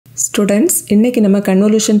Students, இன்னைக்கு நம்ம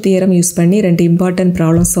Convolution Theorem use பண்ணி ரெண்டு important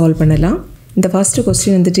problem solve பண்ணலாம். இந்த first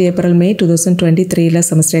question வந்துட்டு April May 2023ல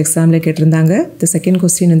semester examல கேட்டிருந்தாங்க. The second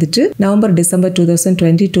question வந்துட்டு November December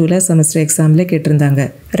 2022ல semester examல கேட்டிருந்தாங்க.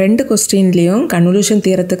 ரெண்டு questionலயும் Convolution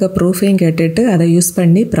Theoremத்துக்கு proofையும் கேட்டுட்டு அதை யூஸ்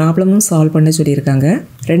பண்ணி ப்ராப்ளமும் சால்வ் பண்ண சொல்லியிருக்காங்க.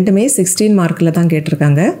 ரெண்டுமே 16 மார்க்ல தான்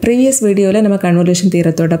கேட்டிருக்காங்க. ப்ரீவியஸ் வீடியோல நம்ம Convolution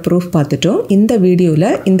Theoremத்தோட ப்ரூஃப் பார்த்துட்டோம். இந்த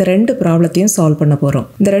வீடியோல இந்த ரெண்டு ப்ராப்ளத்தையும் சால்வ் பண்ண போறோம்.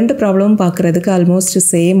 இந்த ரெண்டு ப்ராப்ளமும் பார்க்கிறதுக்கு ஆல்மோஸ்ட்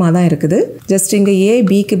சேமா தான் இருக்குது. ஜஸ்ட் இங்க A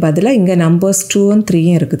Bக்கு பதிலா இங்க நம்பர்ஸ் 2 and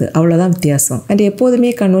 3 இருக்குது. அவ்வளவுதான் வித்தியாசம். அண்ட்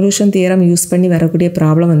எப்போதுமே Convolution Theorem யூஸ் பண்ணி வரக்கூடிய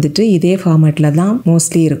ப்ராப்ளம் வந்துட்டு இதே ஃபார்மேட்ல தான்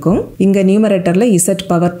மோஸ்ட்லி இருக்கும். இங்க நியூமரேட்டர்ல z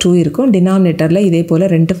பவர் 2 இருக்கும். டினாமினேட்டர்ல இதே போல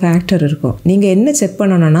ரெண்டு ஃபேக்டர் இருக்கும். நீங்க என்ன செக்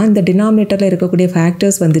பண்ணணும்னா இந்த டினாமினேட்டர்ல இருக்கக்கூடிய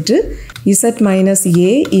ஃபேக்டர்ஸ் வந்துட்டு z minus a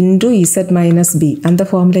into z minus b அந்த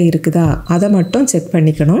ஃபார்ம்ல இருக்குதா அதை மட்டும் செக்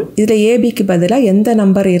பண்ணிக்கணும். இதுல a b க்கு பதிலா எந்த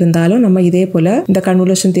நம்பர் இருந்தாலும் நம்ம இதே போல இந்த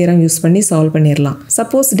Convolution Theorem யூஸ் பண்ணி சால்வ் பண்ணிரலாம்.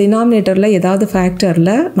 சப்போஸ் டினாமினேட்டர்ல ஏதாவது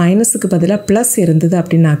ஃபேக்டர்ல மைனஸ்க்கு பதிலா பிளஸ் இருந்தது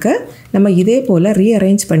அப்படினாக்க நம்ம இதே போல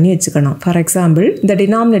ரீஅரேஞ்ச் பண்ணி வச்சுக்கணும். ஃபார் எக்ஸாம்பிள் இந்த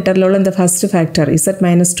டினாமினேட்டர்ல உள்ள இந்த ஃபர்ஸ்ட் ஃபேக்டர் z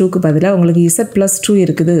minus 2 க்கு பதிலா உங்களுக்கு z plus 2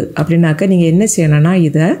 இருக்குது அப்படினாக்க நீங்க என்ன செய்யணும்னா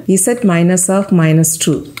இத z minus of minus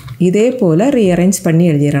 2 இதே போல ரீஅரேஞ்ச் பண்ணி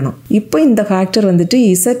எழுதிரணும். இப்போ இந்த ஃபேக்டர் வந்துட்டு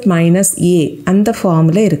z minus a அந்த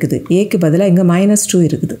ஃபார்ம்ல இருக்குது. a க்கு பதிலா இங்க -2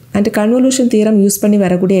 இருக்குது. அண்ட் Convolution Theorem யூஸ் பண்ணி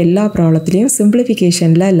வரக்கூடிய எல்லா ப்ராப்ளத்திலயும்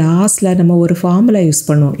சிம்பிளிஃபிகேஷன்ல லாஸ்ட்ல நம்ம ஒரு ஃபார்முலா யூஸ்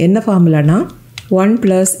பண்ணுவோம். என்ன ஃபார்முலானா 1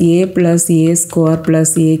 plus a plus a square plus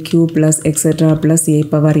a cube plus etc plus a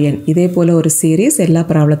power n இதே போல ஒரு சீரிஸ் எல்லா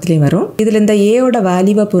ப்ராப்ளத்திலயும் வரும். இதுல இந்த a ஓட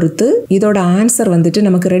வேல்யூவை பொறுத்து இதோட ஆன்சர் வந்துட்டு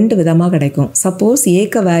நமக்கு ரெண்டு விதமா கிடைக்கும். சப்போஸ் a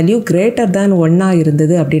க்கு வேல்யூ greater than 1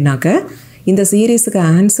 இருந்தது அப்படினாக்க இந்த சீரிஸ்க்கு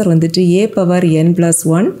ஆன்சர் வந்துட்டு a power n plus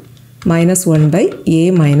 1 minus 1 by a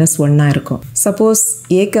minus 1 இருக்கும். சப்போஸ்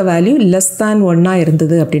a க்கு வேல்யூ less than 1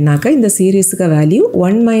 இருந்தது அப்படினாக்க இந்த சீரிஸ்க்கு value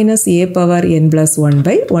 1 minus a power n plus 1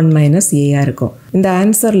 by 1 minus a இருக்கும். இந்த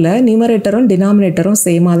ஆன்சர்ல நியூமரேட்டரும் டினாமினேட்டரும்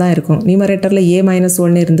சேமா தான் இருக்கும். நியூமரேட்டர்ல a minus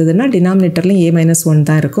 1 இருந்ததுன்னா டினாமினேட்டர்லயும் a minus 1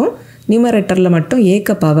 தான் இருக்கும். நியூமரேட்டர்ல மட்டும் a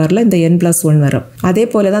க்கு பவர்ல இந்த n plus 1 வரும். அதே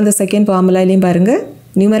போல தான் இந்த செகண்ட் ஃபார்முலாலயும் பாருங்க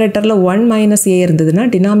நியூமரேட்டர்ல 1 minus a இருந்ததுன்னா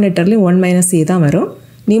டினாமினேட்டர்லயும் 1 minus a தான் வரும்.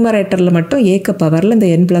 நியூமரேட்டர்ல மட்டும் a க்கு பவர்ல இந்த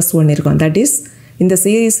n plus 1 இருக்கும். தட் இஸ் இந்த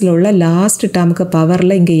சீரிஸ்ல உள்ள லாஸ்ட் டேர்முக்கு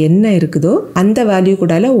பவர்ல இங்க என்ன இருக்குதோ அந்த வேல்யூ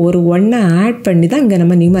கூடல ஒரு 1 ஆட் பண்ணி தான் இங்க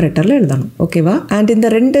நம்ம நியூமரேட்டர்ல எழுதணும். ஓகேவா? அண்ட் இந்த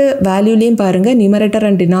ரெண்டு வேல்யூலயும் பாருங்க நியூமரேட்டர்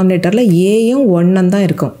அண்ட் டினாமினேட்டர்ல a யும் 1 தான்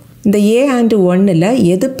இருக்கும். இந்த a and 1ல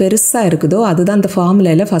எது பெருசா இருக்குதோ அதுதான் அந்த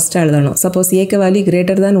ஃபார்முலால ஃபர்ஸ்ட் எழுதணும். சப்போஸ் a க்கு வேல்யூ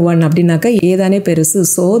greater than 1 அப்படினாக்க a தானே பெருசு.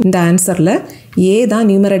 சோ இந்த ஆன்சர்ல a தான்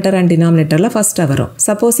நியூமரேட்டர் அண்ட் டினாமினேட்டர்ல ஃபர்ஸ்டா வரும்.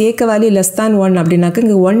 சப்போஸ் a க்கு வேல்யூ less than 1 அப்படினாக்க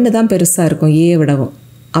இங்க 1 தான் பெருசா இருக்கும் a விடவும்.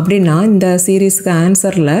 அப்படினா இந்த சீரிஸ்க்கு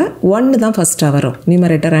ஆன்சர்ல 1 தான் ஃபர்ஸ்டா வரும்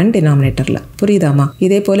நியூமரேட்டர் அண்ட் டினாமினேட்டர்ல. புரியுதாமா?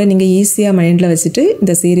 இதே போல நீங்க ஈஸியா மைண்ட்ல வச்சிட்டு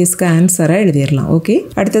இந்த சீரிஸ்க்கு ஆன்சரை எழுதிரலாம். ஓகே?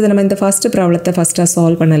 அடுத்து நம்ம இந்த ஃபர்ஸ்ட் ப்ராப்ளத்தை ஃபர்ஸ்டா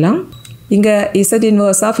சால்வ் பண்ணலாம். இங்க z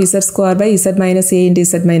inverse of z square by z minus a into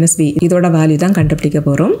z minus b இதோட வேல்யூ தான் கண்டுபிடிக்க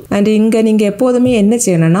போறோம். அண்ட் இங்க நீங்க எப்போதுமே என்ன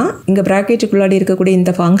செய்யணும்னா இங்க பிராக்கெட்டுக்குள்ளாடி இருக்கக்கூடிய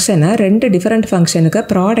இந்த ஃபங்க்ஷனை ரெண்டு டிஃபரண்ட் ஃபங்க்ஷனுக்கு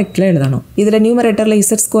ப்ராடக்ட்ல எழுதணும். இதுல நியூமரேட்டர்ல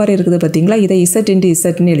z ஸ்கொயர் இருக்குது பாத்தீங்களா? இதை z into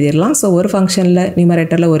z ன்னு எழுதிரலாம். சோ ஒரு ஃபங்க்ஷன்ல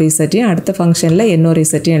நியூமரேட்டர்ல ஒரு z யும் அடுத்த ஃபங்க்ஷன்ல இன்னொரு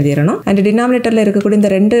z யும் எழுதிரணும். அண்ட் டினாமினேட்டர்ல இருக்கக்கூடிய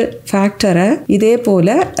இந்த ரெண்டு ஃபேக்டரை இதே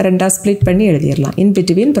போல ரெண்டா ஸ்ப்ளிட் பண்ணி எழுதிரலாம். இன்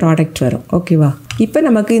பிட்வீன் ப்ராடக்ட் வரும். ஓகேவா? இப்போ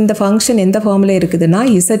நமக்கு இந்த ஃபங்க்ஷன் எந்த ஃபார்ம்ல இருக்குதுன்னா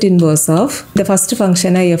z inverse of the first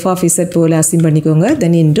function f of z போல அஸ்யூம் பண்ணிக்கோங்க.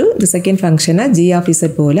 then into the second function g of z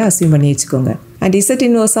போல அஸ்யூம் பண்ணி வச்சுக்கோங்க. and z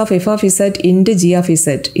inverse of f of z into g of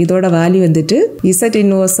z இதோட value வந்துட்டு z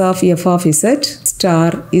inverse of f of z star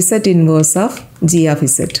z inverse of g of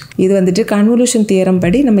z. இது வந்துட்டு Convolution Theorem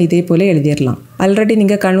படி நம்ம இதே போல எழுதிரலாம். ஆல்ரெடி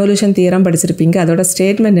நீங்க Convolution Theorem படிச்சிருப்பீங்க. அதோட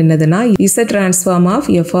ஸ்டேட்மென்ட் என்னதுன்னா z transform of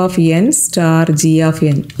f of n star g of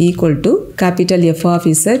n equal to capital F of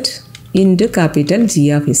z into capital G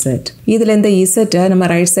of z. இதுல இந்த z நம்ம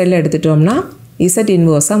ரைட் சைடுல எடுத்துட்டோம்னா z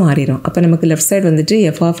இன்வர்ஸா மாறிடும். அப்ப நமக்கு லெஃப்ட் சைடு வந்துட்டு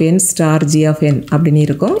f of n star g of n அப்படினு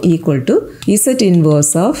இருக்கும் equal to z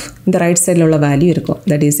inverse of இந்த ரைட் சைடுல உள்ள வேல்யூ இருக்கும்.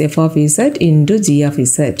 that is f of z into g of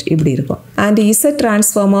z இப்படி இருக்கும். and z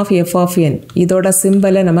transform of f of n இதோட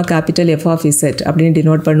சிம்பலை நம்ம capital F of z அப்படினு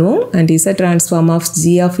டினோட் பண்ணுவோம். and z transform of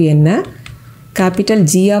g of n capital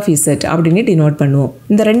G of Z அப்படின்னு denote பண்ணுவோம்.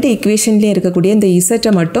 இந்த ரெண்டு ஈக்குவேஷன்லயும் இருக்கக்கூடிய இந்த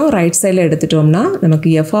Z மட்டும் ரைட் சைடில் எடுத்துட்டோம்னா நமக்கு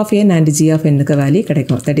f of n and G of n க்கு வேல்யூ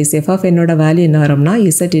கிடைக்கும். That is f of n ஓட வேல்யூ என்ன வரும்னா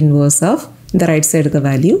Z inverse of இந்த ரைட் சைடுக்கு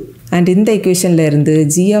வேல்யூ. அண்ட் இந்த ஈக்குவேஷன்ல இருந்து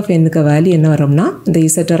G of n க்கு வேல்யூ என்ன வரும்னா இந்த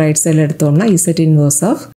Z ரைட் சைடில் எடுத்தோம்னா Z inverse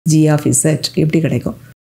of G of Z இப்படி கிடைக்கும்.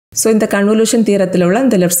 ஸோ இந்த Convolution Theoremத்தில் உள்ள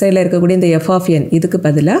இந்த லெஃப்ட் சைடில் இருக்கக்கூடிய இந்த f of n இதுக்கு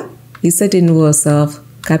பதிலாக Z inverse of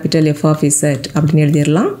capital F of Z அப்படின்னு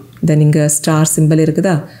எழுதிடலாம். then இங்க ஸ்டார் சிம்பல்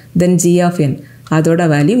இருக்குதா? then G of n அதோட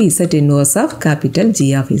value z inverse of capital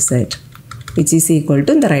G of z, which is equal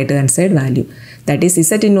to the right hand side value. That is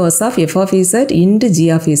z inverse of f of z into G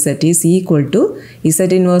of z is equal to z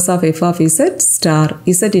inverse of f of z star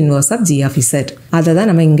z inverse of G of z. அதை தான்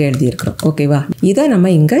நம்ம இங்கே எழுதியிருக்கிறோம். ஓகேவா? இதை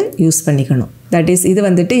நம்ம இங்கே use பண்ணிக்கணும். That is இது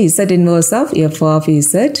வந்துட்டு z inverse of f of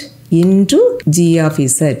z into G of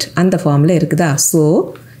z அந்த ஃபார்மில் இருக்குதா? ஸோ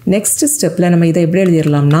நெக்ஸ்ட் ஸ்டெப்பில் நம்ம இதை எப்படி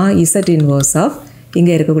எழுதிடலாம்னா z inverse of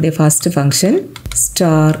இங்கே இருக்கக்கூடிய first function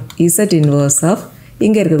star z inverse of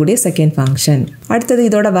இங்கே இருக்கக்கூடிய செகண்ட் ஃபங்க்ஷன். அடுத்தது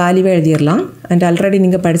இதோட வேல்யூவை எழுதிடலாம். அண்ட் ஆல்ரெடி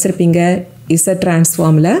நீங்கள் படிச்சிருப்பீங்க z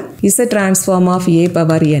டிரான்ஸ்ஃபார்மில் z transform of a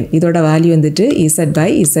power n இதோட வேல்யூ வந்துட்டு z by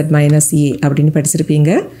z minus a அப்படின்னு படிச்சிருப்பீங்க.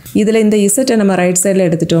 இதில் இந்த z நம்ம ரைட் சைடில்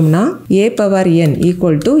எடுத்துட்டோம்னா a power n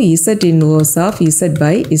equal to z inverse of z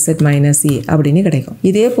by z minus a அப்படின்னு கிடைக்கும்.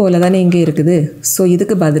 இதே போல தானே இங்கே இருக்குது. ஸோ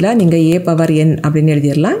இதுக்கு பதிலாக நீங்கள் a பவர் n அப்படின்னு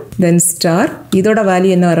எழுதிடலாம். தென் ஸ்டார் இதோட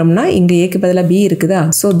வேல்யூ என்ன வரும்னா இங்கே ஏக்கு பதிலாக b இருக்குதா?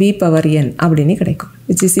 ஸோ b பவர் n அப்படின்னு கிடைக்கும்.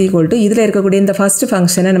 which is equal to இதில் இருக்கக்கூடிய இந்த ஃபர்ஸ்ட்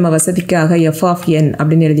ஃபங்க்ஷனை நம்ம வசதிக்காக f of n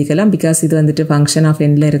அப்படின்னு எழுதிக்கலாம். பிகாஸ் இது வந்துட்டு ஃபங்க்ஷன் ஆஃப்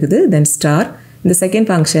nல இருக்குது. தென் ஸ்டார் இந்த செகண்ட்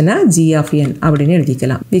ஃபங்க்ஷனை g of n அப்படின்னு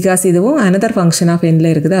எழுதிக்கலாம். பிகாஸ் இதுவும் another ஃபங்க்ஷன் ஆஃப் nல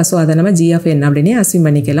இருக்குதா? ஸோ அதை நம்ம g of n அப்படின்னு அஸ்யூம்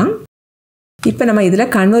பண்ணிக்கலாம். இப்போ நம்ம இதில்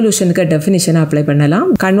கன்வல்யூஷனுக்கு டெஃபினிஷனை அப்ளை பண்ணலாம்.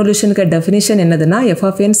 கன்வல்யூஷனுக்கு டெஃபினிஷன் என்னதுன்னா f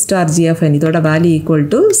of n star g of n இதோட value equal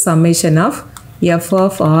to summation of f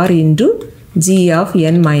of r into g of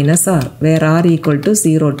n minus r where r equal to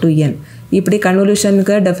 0 to n. இப்படி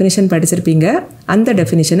கன்வல்யூஷனுக்கு definition படிச்சிருப்பீங்க. அந்த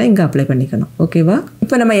டெஃபினிஷனை இங்கே அப்ளை பண்ணிக்கணும். ஓகேவா?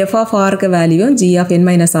 இப்போ நம்ம f of rக்கு வேல்யூவும் g of n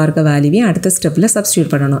minus rக்கு வேல்யூவையும் அடுத்த ஸ்டெப்பில் சப்ஸ்டியூட்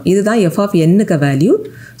பண்ணணும். இதுதான் f of nக்கு வேல்யூ.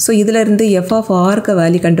 ஸோ இதில் இருந்து f of rக்கு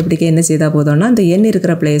வேல்யூ கண்டுபிடிக்க என்ன செய்தால் போதும்னா அந்த n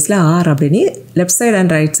இருக்கிற பிளேஸில் r அப்படின்னு லெஃப்ட் சைடு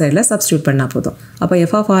அண்ட் ரைட் சைடில் சப்ஸ்டியூட் பண்ணால் போதும். அப்போ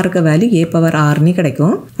f of rக்கு value a power rன்னு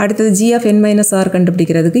கிடைக்கும். அடுத்தது g of n minus r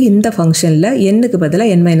கண்டுபிடிக்கிறதுக்கு இந்த ஃபங்க்ஷனில் nக்கு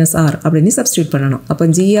பதிலாக n minus r அப்படின்னு சப்ஸ்டியூட் பண்ணணும். அப்போ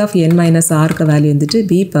g of n minus rக்கு value வந்துட்டு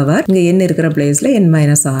b பவர் இங்கே n இருக்கிற பிளேஸில் n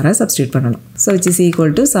minus r சப்ஸ்டியூட் பண்ணணும். So which is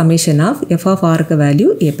equal to summation of f of rக்கு value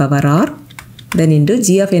a power r then into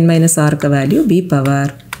g of n minus rக்கு value b power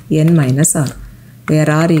n minus r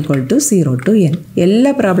where r equal to 0 to n.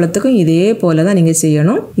 எல்லா ப்ராப்ளத்துக்கும் இதே போல தான் நீங்கள்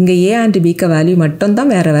செய்யணும். இங்கே a and bக்கு value மட்டும்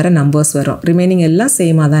தான் வேறு வேறு நம்பர்ஸ் வரும். ரிமைனிங் எல்லாம்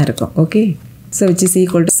சேமாக தான் இருக்கும். Okay. So which is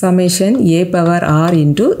equal to summation a power r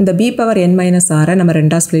into இந்த b power n minus r நம்ம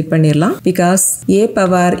ரெண்டா ஸ்ப்ளிட் பண்ணிடலாம். because a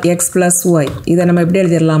power x plus y இதை நம்ம எப்படி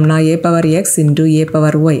எழுதிடலாம்னா a power x into a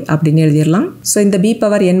power y அப்படின்னு எழுதிடலாம். ஸோ இந்த b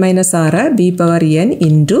power n minus r b power n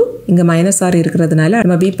into இங்கே மைனஸ் r இருக்கிறதுனால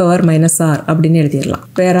நம்ம b power minus r அப்படின்னு எழுதிடலாம்.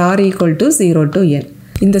 where r equal to 0 to n.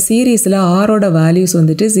 இந்த சீரீஸில் ஆரோட வேல்யூஸ்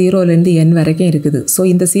வந்துட்டு 0லேருந்து n வரைக்கும் இருக்குது. ஸோ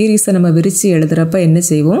இந்த சீரீஸை நம்ம விரித்து எழுதுகிறப்ப என்ன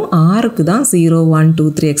செய்வோம்? ஆருக்கு தான் 0 1 2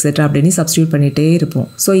 3 எக்ஸெட்ரா அப்படின்னு சப்ஸ்டியூட் பண்ணிகிட்டே இருப்போம்.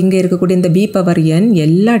 ஸோ இங்கே இருக்கக்கூடிய இந்த b பவர் n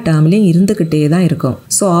எல்லா டேர்ம்லேயும் இருந்துக்கிட்டே தான் இருக்கும்.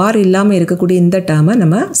 ஸோ ஆர் இல்லாமல் இருக்கக்கூடிய இந்த டேர்மை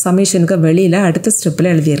நம்ம சம்மேஷனுக்கு வெளியில் அடுத்த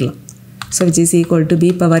ஸ்டெப்பில் எழுதிடலாம். So which is equal to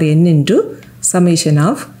b power n into summation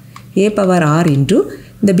of a power r into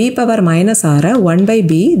இந்த b power minus r 1 by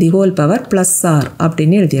b the whole power plus r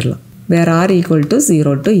அப்படின்னு எழுதிடலாம். where r equal to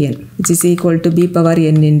 0 to n which is equal to b power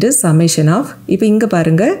n into summation of இப்போ இங்கே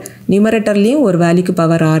பாருங்கள் நியூமரேட்டர்லேயும் ஒரு வேல்யூக்கு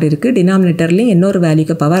power r இருக்குது, டினாமினேட்டர்லேயும் இன்னொரு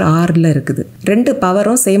வேல்யூக்கு power rல இருக்குது. ரெண்டு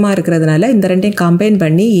பவரும் சேமாக இருக்கிறதுனால இந்த ரெண்டையும் கம்பைன்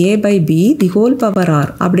பண்ணி a by b the whole power r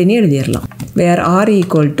அப்படின்னு எழுதிடலாம். where r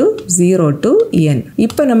equal to 0 to n.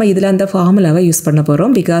 இப்போ நம்ம இதில் அந்த ஃபார்முலாவை யூஸ் பண்ண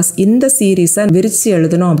போகிறோம். பிகாஸ் இந்த சீரீஸை விரித்து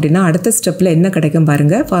எழுதணும் அப்படின்னா அடுத்த ஸ்டெப்பில் என்ன கிடைக்கும்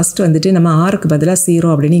பாருங்கள். ஃபர்ஸ்ட் வந்துட்டு நம்ம rக்கு பதிலாக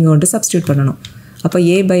 0 அப்படின்னு இங்கே வந்துட்டு சப்ஸ்டியூட் பண்ணணும். அப்போ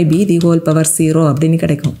a by b the whole power 0 அப்படின்னு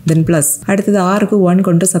கிடைக்கும். தென் ப்ளஸ் அடுத்தது ஆருக்கு 1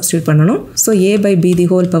 கொண்டு சப்ஸ்டியூட் பண்ணணும். So a by b the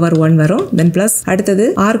whole power 1 வரும். தென் ப்ளஸ் அடுத்தது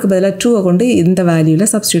ஆருக்கு பதிலாக 2 கொண்டு இந்த வேல்யூவில்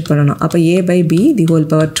சப்ஸ்டியூட் பண்ணணும். அப்போ a by b the whole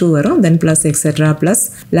power 2 வரும். தென் ப்ளஸ் எக்ஸெட்ரா ப்ளஸ்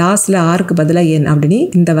லாஸ்ட்டில் ஆருக்கு பதிலாக n அப்படின்னு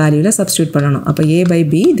இந்த வேல்யூவில் சப்ஸ்டியூட் பண்ணணும். அப்போ a by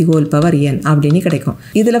b the whole power n அப்படின்னு கிடைக்கும்.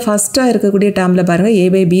 இதில் ஃபஸ்ட்டாக இருக்கக்கூடிய டேர்மில் பாருங்கள் a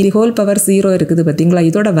by b the whole power 0 இருக்குது பார்த்தீங்களா?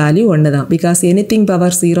 இதோட வேல்யூ 1 தான். பிகாஸ் எனிதிங்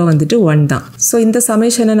பவர் 0 வந்துட்டு 1 தான். ஸோ இந்த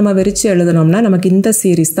சமேஷனை நம்ம விரித்து எழுதணும்னா நமக்கு இந்த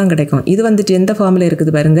சீரீஸ் தான் கிடைக்கும். இது வந்துட்டு எந்த ஃபார்மில்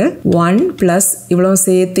இருக்குது பாருங்க. 1 பிளஸ் இவ்வளோ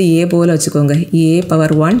சேர்த்து a போல வச்சுக்கோங்க. a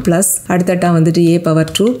பவர் 1 பிளஸ் அடுத்த டேர்ம் வந்துட்டு a power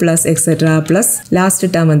 2 plus etcetera plus last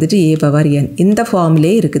term வந்துட்டு a பவர் n. இந்த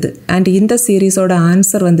ஃபார்ம்லேயே இருக்குது. அண்ட் இந்த சீரீஸோட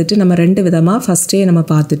ஆன்சர் வந்துட்டு நம்ம ரெண்டு விதமாக ஃபர்ஸ்டே நம்ம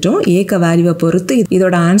பார்த்துட்டோம். ஏக்க வேல்யூவை பொறுத்து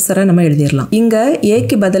இதோட ஆன்சரை நம்ம எழுதிடலாம். இங்கே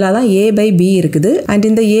ஏக்கு பதிலாக தான் a by b இருக்குது. அண்ட்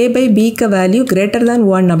இந்த a by bக்கு value greater than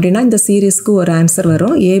 1 அப்படின்னா இந்த சீரீஸ்க்கு ஒரு ஆன்சர்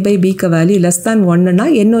வரும். a by bக்கு value less than 1னா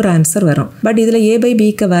இன்னொரு ஆன்சர் வரும். பட் இதில் a by b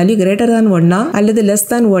க்கு வேல்யூ கிரேட்டர் than 1 அல்லது less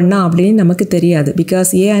than 1 அப்படின்னு நமக்கு தெரியாது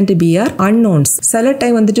because a and b are unknowns. சில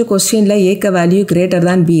டைம் வந்துட்டு கொஸ்டின்ல a க்கு வேல்யூ கிரேட்டர்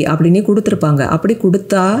than b அப்படின்னு கொடுத்துருப்பாங்க. அப்படி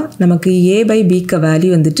கொடுத்தா நமக்கு a by b க்கு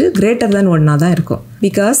வேல்யூ வந்துட்டு கிரேட்டர் than 1 தான் இருக்கும்.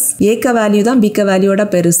 பிகாஸ் a க்கு வேல்யூ தான் b க்கு வேல்யூவோட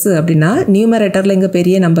பெருசு அப்படின்னா நியூமரேட்டர்ல இங்க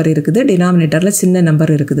பெரிய நம்பர் இருக்குது, டினாமினேட்டர்ல சின்ன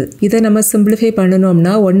நம்பர் இருக்குது. இதை நம்ம சிம்பிளிஃபை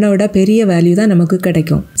பண்ணணும்னா 1 பெரிய வேல்யூ தான் நமக்கு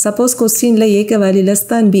கிடைக்கும். சப்போஸ் கொஸ்டின்ல a க்கு வேல்யூ less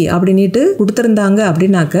than b அப்படின்ட்டு கொடுத்துருந்தாங்க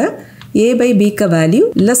அப்படின்னாக்க a by b க்கு வேல்யூ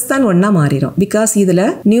less than 1 மாறிடும். பிகாஸ் இதுல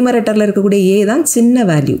நியூமரேட்டர்ல இருக்கக்கூடிய a தான் சின்ன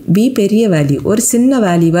வேல்யூ, b பெரிய வேல்யூ. ஒரு சின்ன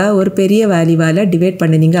வேல்யூவை ஒரு பெரிய வேல்யூவால டிவைட்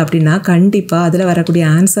பண்ணினீங்க அப்படின்னா கண்டிப்பா அதுல வரக்கூடிய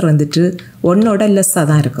ஆன்சர் வந்துட்டு 1 லெஸ்ஸா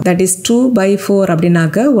தான் இருக்கும். தட் இஸ் 2/4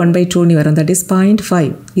 அப்படின்னாக்க 1/2 வரும். That is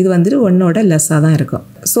 0.5. இது வந்துட்டு 1 லெஸ்ஸா தான் இருக்கும்.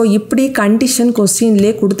 ஸோ இப்படி கண்டிஷன்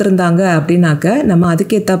கொஸ்டின்லேயே கொடுத்துருந்தாங்க அப்படின்னாக்க நம்ம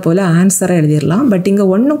அதுக்கேற்றா போல ஆன்சரை எழுதிடலாம். பட் இங்கே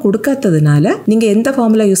ஒன்றும் கொடுக்காததுனால நீங்கள் எந்த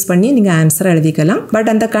ஃபார்முலா யூஸ் பண்ணி நீங்கள் ஆன்சரை எழுதிக்கலாம். பட்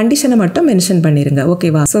அந்த கண்டிஷனை மட்டும் மென்ஷன் பண்ணிருங்க.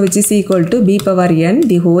 ஓகேவா? So which is equal to b power n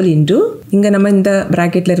the whole into இங்கே நம்ம இந்த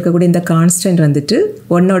ப்ராக்கெட்டில் இருக்கக்கூடிய இந்த கான்ஸ்டன்ட் வந்துட்டு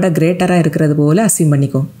 1 கிரேட்டராக இருக்கிறது போல அசியூம்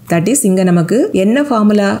பண்ணிக்கும். தட் இஸ் இங்கே நமக்கு என்ன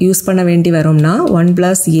ஃபார்முலா யூஸ் பண்ண வேண்டி வரும்னா 1 +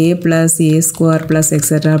 a + a² +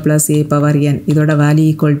 etcetera + a power n இதோட value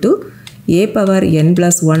equal to a power n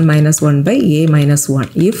plus 1 minus 1 by a minus 1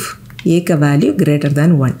 if a க்கு வேல்யூ greater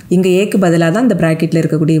than 1. இங்க a க்கு பதிலா தான் இந்த பிராக்கெட்ல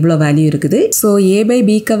இருக்கக்கூடிய இவ்வளோ வேல்யூ இருக்குது. ஸோ a by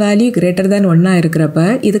b க்கு வேல்யூ greater than 1 இருக்கிறப்ப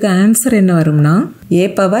இதுக்கு ஆன்சர் என்ன வரும்னா a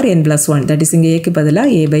power n plus 1. That is இங்க a க்கு பதிலா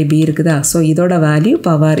a by b இருக்குதா? ஸோ இதோட value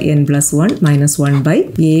power n plus 1 minus 1 by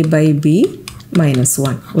a by b minus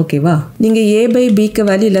 1. ஓகேவா? நீங்கள் a by b க்கு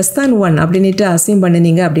வேல்யூ லெஸ் தான் 1 அப்படின்ட்டு அசியூம்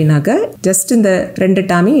பண்ணினீங்க அப்படின்னாக்க ஜஸ்ட் இந்த ரெண்டு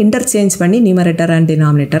டேர்மையும் இன்டர்சேஞ்ச் பண்ணி நியூமரேட்டர் அண்ட்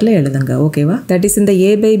டினாமினேட்டரில் எழுதுங்க. ஓகேவா? தட் இஸ் இந்த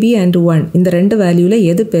a by b and 1 இந்த ரெண்டு வேல்யூவில்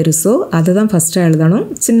எது பெருசோ அதை தான் ஃபஸ்ட்டாக எழுதணும்,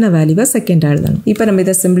 சின்ன வேல்யூவை செகண்டாக எழுதணும். இப்போ நம்ம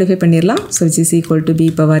இதை சிம்பிளிஃபை பண்ணிடலாம். So which is equal to b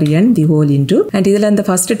power n the whole into and இதில் இந்த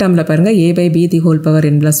ஃபர்ஸ்ட் டேர்மில் பாருங்கள் a by b the whole power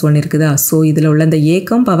n plus 1 இருக்குதா? ஸோ இதில் உள்ள இந்த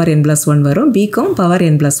ஏக்கும் பவர் n plus 1 வரும், பிக்கும் பவர்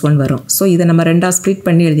n plus 1 வரும். ஸோ இதை நம்ம ரெண்டாக ஸ்ப்ளிட்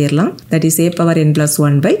பண்ணி எழுதிடலாம். That is a power n plus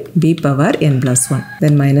 1 by b power n plus 1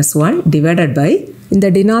 then minus 1 divided by இந்த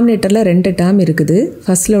டினாமினேட்டரில் ரெண்டு டேர்ம் இருக்குது.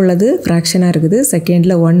 ஃபர்ஸ்ட்டில் உள்ளது ஃப்ராக்ஷனாக இருக்குது,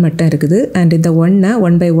 செகண்டில் 1 மட்டும் இருக்குது. அண்ட் இந்த 1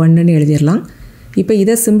 1/1 எழுதிடலாம். இப்போ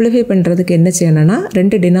இதை சிம்பிளிஃபை பண்ணுறதுக்கு என்ன செய்யணும்னா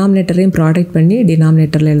ரெண்டு டினாமினேட்டரையும் ப்ராடக்ட் பண்ணி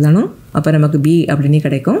டினாமினேட்டரில் எழுதணும். அப்போ நமக்கு b அப்படின்னு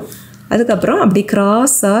கிடைக்கும். அதுக்கப்புறம் அப்படி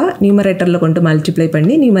கிராஸாக நியூமரேட்டரில் கொண்டு மல்டிப்ளை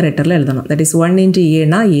பண்ணி நியூமரேட்டரில் எழுதணும். That is 1 into a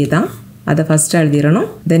a தான், அதை ஃபஸ்ட்டு எழுதிடணும்.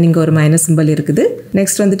 தென் இங்கே ஒரு மைனஸ் சிம்பிள் இருக்குது.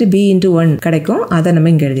 நெக்ஸ்ட் வந்துட்டு b into 1 கிடைக்கும், அதை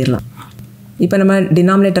நம்ம இங்கே எழுதிடலாம். இப்போ நம்ம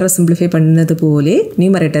டினாமினேட்டரை சிம்பிளிஃபை பண்ணது போலே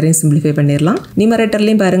நியூமரேட்டரையும் சிம்பிளிஃபை பண்ணிடலாம்.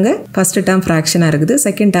 நியூமரேட்டர்லையும் பாருங்கள் ஃபர்ஸ்ட் டேர்ம் ஃப்ராக்ஷனாக இருக்குது,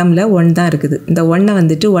 செகண்ட் டேர்மில் 1 தான் இருக்குது. இந்த 1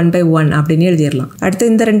 வந்துட்டு 1/1 அப்படின்னு எழுதிடலாம். அடுத்து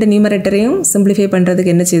இந்த ரெண்டு நியூமரேட்டரையும் சிம்பிளிஃபை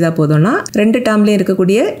பண்ணுறதுக்கு என்ன செய்தால் போதும்னா ரெண்டு டேர்ம்லேயும்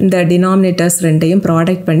இருக்கக்கூடிய இந்த டினாமினேட்டர்ஸ் ரெண்டையும்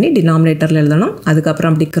ப்ராடக்ட் பண்ணி டினாமினேட்டரில் எழுதணும்.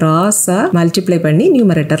 அதுக்கப்புறம் அப்படி கிராஸாக மல்டிப்ளை பண்ணி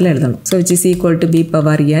நியூமரேட்டரில் எழுதணும். So which is equal to b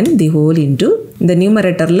power n the whole into இந்த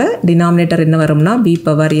நியூமரேட்டரில் டினாமினேட்டர் என்ன வரும்னா b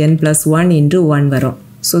power n plus 1 into 1 வரும்.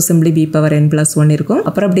 So simply b power n plus 1 இருக்கும்.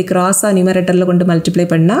 அப்புறம் அப்படி கிராஸாக நியூமரேட்டரில் கொண்டு மல்டிப்ளை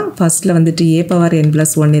பண்ணால் ஃபர்ஸ்ட்டில் வந்துட்டு a power n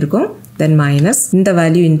plus 1 இருக்கும். தென் மைனஸ் இந்த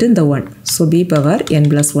வேல்யூ இன்ட்டு இந்த 1. So b power n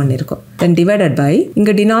plus 1 இருக்கும். தென் டிவைடட் பை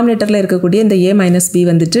இங்கே டினாமினேட்டரில் இருக்கக்கூடிய இந்த a minus b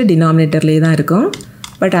வந்துட்டு டினாமினேட்டர்லேயே தான் இருக்கும்.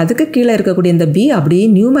 பட் அதுக்கு கீழே இருக்கக்கூடிய இந்த b அப்படியே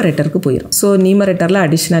நியூமரேட்டருக்கு போயிடும். ஸோ நியூமரேட்டரில்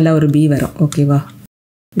அடிஷ்னலாக ஒரு b வரும். ஓகேவா?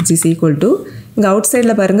 விச் இஸ் ஈக்குவல் டு இங்கே அவுட்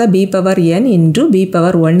சைடில் பாருங்கள் b power n into b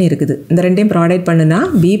power 1 இருக்குது. இந்த ரெண்டையும் ப்ராடக்ட் பண்ணுனா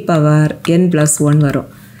b power n plus 1 வரும்.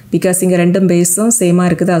 பிகாஸ் இங்கே ரெண்டும் பேஸும் சேமாக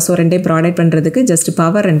இருக்குது. ஸோ ரெண்டையும் ப்ராடக்ட் பண்ணுறதுக்கு ஜஸ்ட்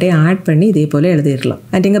பவர் ரெண்டையும் ஆட் பண்ணி இதே போல் எழுதிடலாம்.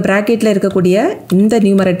 அண்ட் இங்கே ப்ராக்கெட்டில் இருக்கக்கூடிய இந்த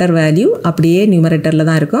நியூமரேட்டர் வேல்யூ அப்படியே நியூமரேட்டரில்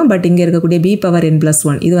தான் இருக்கும். பட் இங்கே இருக்கக்கூடிய b power n plus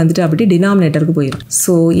 1 இது வந்துட்டு அப்படி டினாமினேட்டருக்கு போயிடும்.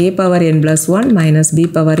 So a power n plus 1 minus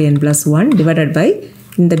b power n plus 1 divided by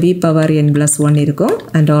இந்த b power n plus 1 இருக்கும்.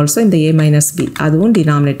 அண்ட் ஆல்சோ இந்த a minus b அதுவும்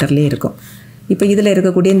டினாமினேட்டர்லேயே இருக்கும். இப்போ இதில்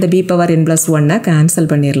இருக்கக்கூடிய இந்த b power n plus 1 cancel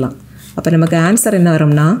பண்ணிடலாம். அப்போ நமக்கு ஆன்சர் என்ன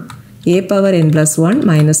வரும்னா a power n plus 1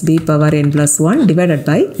 minus b power n plus 1 divided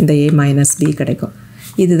by இந்த a minus b கிடைக்கும்.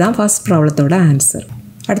 இதுதான் ஃபர்ஸ்ட் ப்ராப்ளத்தோட ஆன்சர்.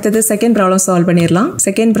 அடுத்தது செகண்ட் ப்ராப்ளம் சால்வ் பண்ணிடலாம்.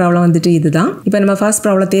 செகண்ட் ப்ராப்ளம் வந்துட்டு இதுதான். இப்போ நம்ம ஃபர்ஸ்ட்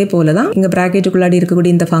ப்ராப்ளத்தையே போல தான் இங்கே ப்ராக்கெட்டுக்குள்ளாடி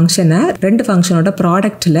இருக்கக்கூடிய இந்த ஃபங்க்ஷனை ரெண்டு ஃபங்க்ஷனோட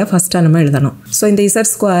ப்ராடக்ட்டில் ஃபஸ்ட்டாக நம்ம எழுதணும். ஸோ இந்த இசட்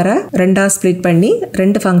ஸ்கொயரை ரெண்டாக ஸ்ப்ளிட் பண்ணி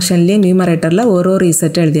ரெண்டு ஃபங்க்ஷன்லேயும் நியூமரேட்டரில் ஒரு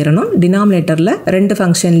இசட் எழுதிடணும். டினாமினேட்டரில் ரெண்டு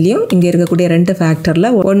ஃபங்க்ஷன்லேயும் இங்கே இருக்கக்கூடிய ரெண்டு ஃபேக்டரில்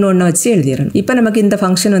ஒன்று வச்சு எழுதிடணும். இப்போ நமக்கு இந்த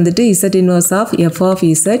ஃபங்க்ஷன் வந்துட்டு Z inverse of f of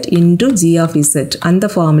z into g of z அந்த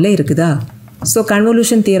ஃபார்மில் இருக்குதா? ஸோ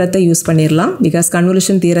கன்வல்யூஷன் தியரத்தை யூஸ் பண்ணிடலாம். Because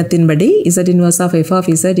convolution தியரத்தின்படி z inverse of f of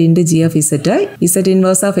z into g of z z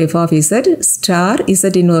inverse of f of z star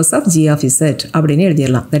z inverse of g of z அப்படின்னு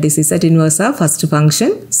எழுதிடலாம். That is z inverse of first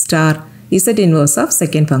function star Z inverse of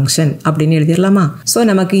second function அப்படின்னு எழுதிடலாமா? So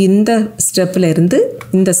நமக்கு இந்த ஸ்டெப்பில் இருந்து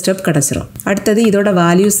இந்த step கிடச்சிரும். அடுத்தது இதோட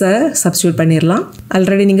வேல்யூஸை சப்ஸ்டியூட் பண்ணிடலாம்.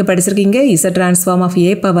 ஆல்ரெடி நீங்கள் படிச்சிருக்கீங்க Z transform of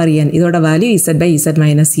A power n, இதோட value Z by Z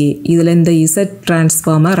minus A. இதில் இந்த Z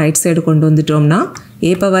டிரான்ஸ்ஃபார்மை ரைட் சைடு கொண்டு வந்துட்டோம்னா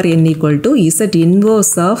A power n equal to Z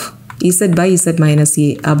inverse of Z by Z minus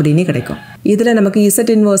A அப்படின்னு கிடைக்கும். இதில் நமக்கு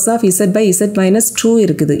Z inverse of Z by Z minus 2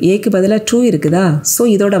 இருக்குது. Aக்கு பதிலாக 2 இருக்குதா? ஸோ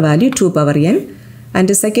இதோட value 2 power n.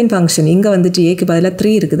 And second function இங்கே வந்துட்டு ஏக்கு பதிலாக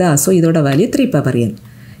 3 இருக்குதா? ஸோ இதோட வேல்யூ 3 பவர் n.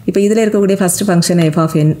 இப்போ இதில் இருக்கக்கூடிய ஃபஸ்ட் ஃபங்க்ஷனை f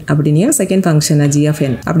of n அப்படின்னும் செகண்ட் ஃபங்க்ஷனை g of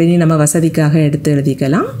n அப்படின்னு நம்ம வசதிக்காக எடுத்து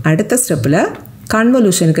எழுதிக்கலாம். அடுத்த ஸ்டெப்பில்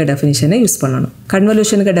கன்வல்யூஷனுக்கு டெஃபினிஷனை யூஸ் பண்ணணும்.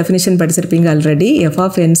 கன்வல்யூஷனுக்கு டெஃபினிஷன் படிச்சிருப்பீங்க already. f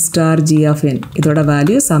of n star g of n இதோட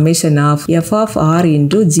value summation of f of r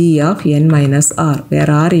into g of n minus r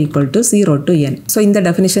where r equal to 0 to n. So இந்த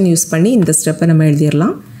டெஃபினிஷன் யூஸ் பண்ணி இந்த ஸ்டெப்பை நம்ம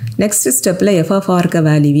எழுதிடலாம். Next ஸ்டெப்பில் f of r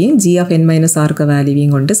வேல்யூவையும் g of n minus r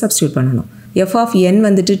வேல்யூவையும் கொண்டு substitute பண்ணணும். f of n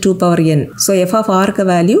வந்துட்டு 2 power n. So f of r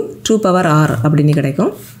value 2 power r அப்படின்னு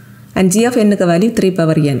கிடைக்கும். And g of n value 3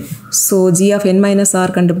 power n. So g of n minus r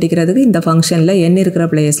கண்டுபிடிக்கிறதுக்கு இந்த ஃபங்க்ஷனில் n இருக்கிற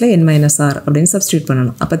பிளேஸில் n minus r அப்படின்னு சப்ஸ்டியூட்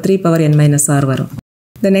பண்ணணும். அப்போ 3 பவர் n minus r வரும்.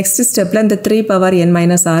 இந்த நெக்ஸ்ட் ஸ்டெப்பில் இந்த 3 பவர் n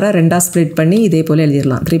minus r ரெண்டாக ஸ்ப்ளிட் பண்ணி இதே போல்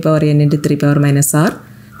எழுதிடலாம். 3 power n into 3 power minus r.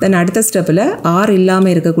 தென் அடுத்த ஸ்டெப்பில் ஆர்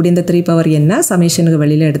இல்லாமல் இருக்கக்கூடிய இந்த 3 பவர் என்ன சமேஷனுக்கு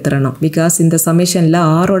வெளியில் எடுத்துடணும். பிகாஸ் இந்த சமேஷனில்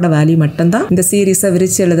ஆரோட வேல்யூ மட்டும்தான் இந்த சீரீஸை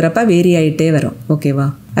விரிச்சு எழுதுறப்ப வேரி ஆகிட்டே வரும். ஓகேவா?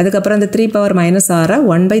 அதுக்கப்புறம் இந்த 3 பவர் மைனஸ் ஆரை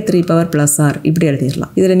 1/3 பவர் ப்ளஸ் ஆர் இப்படி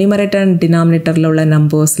எழுதிடலாம். இதில் நியூமரேட்டர் அண்ட் டினாமினேட்டரில் உள்ள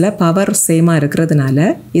நம்பர்ஸில் பவர் சேமாக இருக்கிறதுனால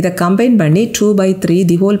இதை கம்பைன் பண்ணி 2/3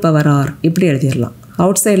 தி ஹோல் பவர் ஆர் இப்படி எழுதிடலாம்.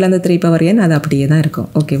 அவுட் சைடில் அந்த 3 பவர் n அது அப்படியே தான்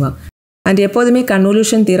இருக்கும். ஓகேவா? அண்ட் எப்போதுமே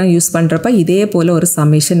கன்வல்யூஷன் தியரம் யூஸ் பண்ணுறப்ப இதே போல் ஒரு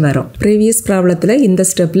சம்மேஷன் வரும். ப்ரீவியஸ் ப்ராப்ளத்தில் இந்த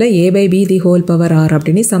ஸ்டெப்பில் a/b the whole power r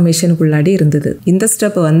அப்படின்னு சம்மேஷனுக்குள்ளாடி இருந்தது. இந்த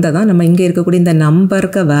ஸ்டெப் வந்ததான் நம்ம இங்கே இருக்கக்கூடிய இந்த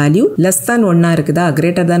நம்பருக்கு வேல்யூ லெஸ் தான் 1 இருக்குதா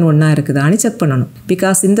கிரேட்டர் தான் 1 இருக்குதான்னு செக் பண்ணணும்.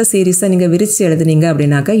 பிகாஸ் இந்த சீரீஸை நீங்கள் விரிச்சு எழுதுனீங்க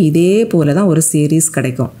அப்படின்னாக்கா இதே போல தான் ஒரு சீரீஸ்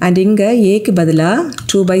கிடைக்கும். அண்ட் இங்கே ஏக்கு பதிலாக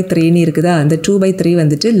 2/3 இருக்குதா? அந்த 2/3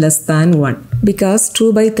 வந்துட்டு லெஸ் தான் 1. பிகாஸ்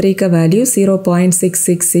 2/3க்கு வேல்யூ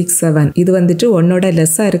 0.6667 இது வந்துட்டு 1ஓட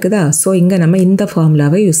லெஸ்ஸாக இருக்குதா? ஸோ இங்கே நம்ம இந்த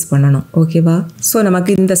ஃபார்முலாவை யூஸ் பண்ணணும். ஓகேவா? ஸோ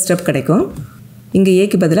நமக்கு இந்த ஸ்டெப் கிடைக்கும். இங்கே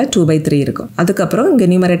ஏக்கு பதிலாக 2/3 இருக்கும். அதுக்கப்புறம் இங்கே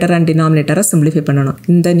நியூமரேட்டர் அண்ட் டினாமினேட்டரை சிம்பிளிஃபை பண்ணணும்.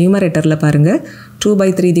 இந்த நியூமரேட்டரில் பாருங்கள்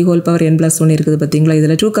 2/3 தி ஹோல் பவர் n + 1 இருக்குது பார்த்தீங்களா?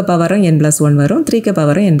 இதில் 2க்கு பவரும் n + 1 வரும், 3க்கு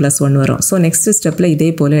பவரும் n + 1 வரும். ஸோ நெக்ஸ்ட் ஸ்டெப்பில்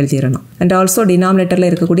இதே போல் எழுதிடணும். அண்ட் ஆல்சோ டினாமினேட்டரில்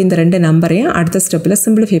இருக்கக்கூடிய இந்த 2 நம்பரையும் அடுத்த ஸ்டெப்பில்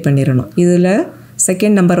சிம்பிளிஃபை பண்ணிடணும். இதில்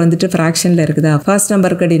செகண்ட் நம்பர் வந்துட்டு ஃப்ராக்ஷனில் இருக்குதா? ஃபர்ஸ்ட்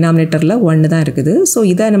நம்பருக்கு டினாமினேட்டரில் 1 தான் இருக்குது. ஸோ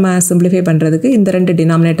இதை நம்ம சிம்பிளிஃபை பண்ணுறதுக்கு இந்த 2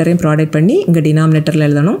 டினாமினேட்டரையும் ப்ராடக்ட் பண்ணி இங்கே டினாமினேட்டரில்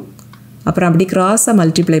எழுதணும். அப்புறம் அப்படி கிராஸாக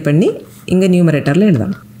மல்டிப்ளை பண்ணி இங்கே நியூமரேட்டரில்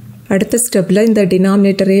எழுதணும். அடுத்த ஸ்டெப்பில் இந்த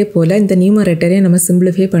டினாமினேட்டரே போல் இந்த நியூமரேட்டரையும் நம்ம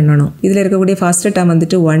சிம்பிளிஃபை பண்ணணும். இதில் இருக்கக்கூடிய ஃபர்ஸ்ட் டேர்ம்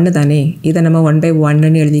வந்துட்டு 1 தானே, இதை நம்ம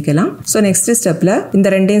 1/1 எழுதிக்கலாம். ஸோ நெக்ஸ்ட் ஸ்டெப்பில் இந்த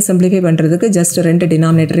ரெண்டையும் சிம்பிளிஃபை பண்ணுறதுக்கு ஜஸ்ட் 2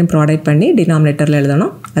 டினாமினேட்டரையும் ப்ராடக்ட் பண்ணி டினாமினேட்டரில்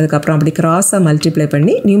எழுதணும். அதுக்கப்புறம் அப்படி கிராஸாக மல்டிப்ளை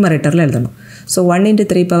பண்ணி நியூமரேட்டரில் எழுதணும். So 1 into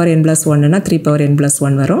 3 power n plus 1னா 3 power n plus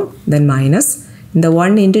 1 வரும். தென் மைனஸ் இந்த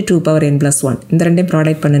 1 into 2 power n plus 1 இந்த ரெண்டையும்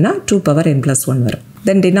ப்ராடக்ட் பண்ணுனா 2 power n plus 1 வரும்.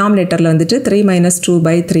 தென் டினாமினேட்டரில் வந்துட்டு 3 minus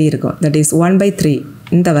 2/3 இருக்கும். தட் இஸ் 1/3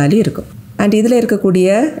 இந்த வேல்யூ இருக்கும். அண்ட் இதில் இருக்கக்கூடிய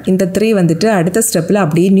இந்த 3 வந்துட்டு அடுத்த ஸ்டெப்பில்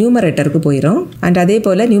அப்படியே நியூமரேட்டருக்கு போயிடும். அண்ட் அதே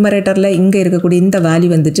போல் நியூமரேட்டரில் இங்கே இருக்கக்கூடிய இந்த வேல்யூ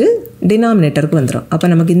வந்துட்டு டினாமினேட்டருக்கு வந்துடும். அப்போ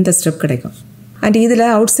நமக்கு இந்த ஸ்டெப் கிடைக்கும். அண்ட் இதில்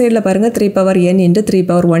அவுட் சைடில் பாருங்கள் 3 power n into 3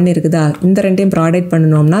 power 1 இருக்குதா? இந்த ரெண்டையும் ப்ராடக்ட்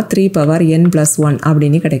பண்ணணும்னா 3 power n plus 1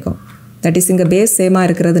 அப்படின்னு கிடைக்கும். தட் இஸ் இங்கே பேஸ் சேமாக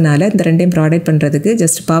இருக்கிறதுனால இந்த ரெண்டையும் ப்ராடக்ட் பண்ணுறதுக்கு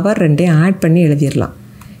ஜஸ்ட் பவர் ரெண்டையும் ஆட் பண்ணி எழுதிடலாம்.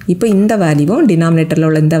 இப்போ இந்த வேல்யூவும் டினாமினேட்டரில்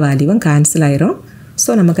உள்ள இந்த வேல்யூவும் கேன்சல் ஆயிரும்.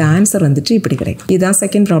 ஸோ நமக்கு ஆன்சர் வந்துட்டு இப்படி கிடைக்கும். இதுதான்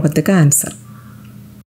செகண்ட் ப்ராப்ளத்துக்கு ஆன்சர்.